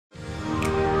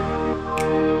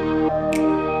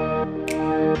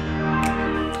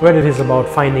where it is about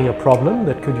finding a problem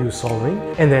that could use solving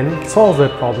and then solve that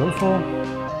problem for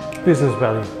business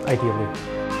value, ideally.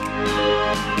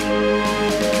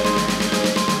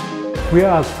 We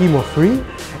are a team of 3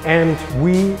 and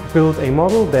we build a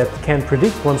model that can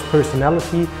predict one's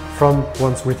personality from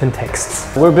one's written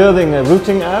texts. We're building a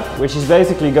routing app which is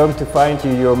basically going to find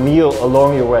you your meal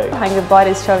along your way. Hungerbot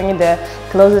is showing you the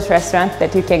closest restaurant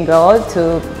that you can go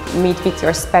to meet with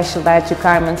your special diet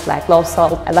requirements like low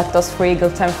salt, lactose-free,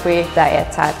 gluten-free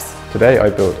diet types. Today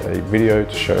I built a video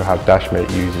to show how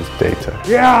Dashmote uses data.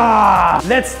 Yeah!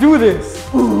 Let's do this!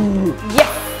 Ooh.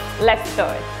 Yes! Let's do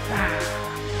it!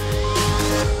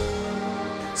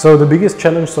 So the biggest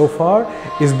challenge so far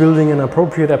is building an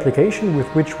appropriate application with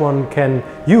which one can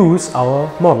use our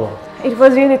model. It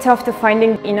was really tough to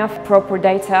finding enough proper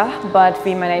data, but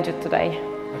we managed it today.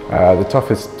 The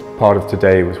toughest part of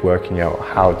today was working out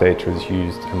how data is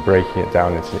used and breaking it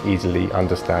down into easily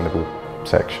understandable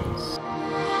sections.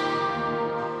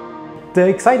 The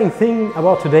exciting thing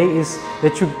about today is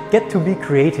that you get to be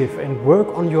creative and work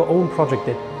on your own project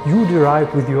that you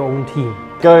derive with your own team.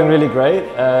 Going really great,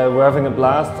 we're having a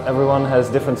blast, everyone has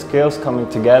different skills coming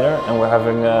together and we're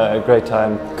having a great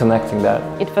time connecting that.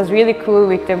 It was really cool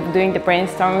with doing the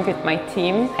brainstorming with my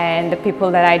team and the people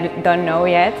that I don't know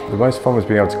yet. The most fun was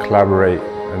being able to collaborate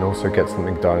and also get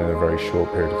something done in a very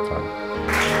short period of time.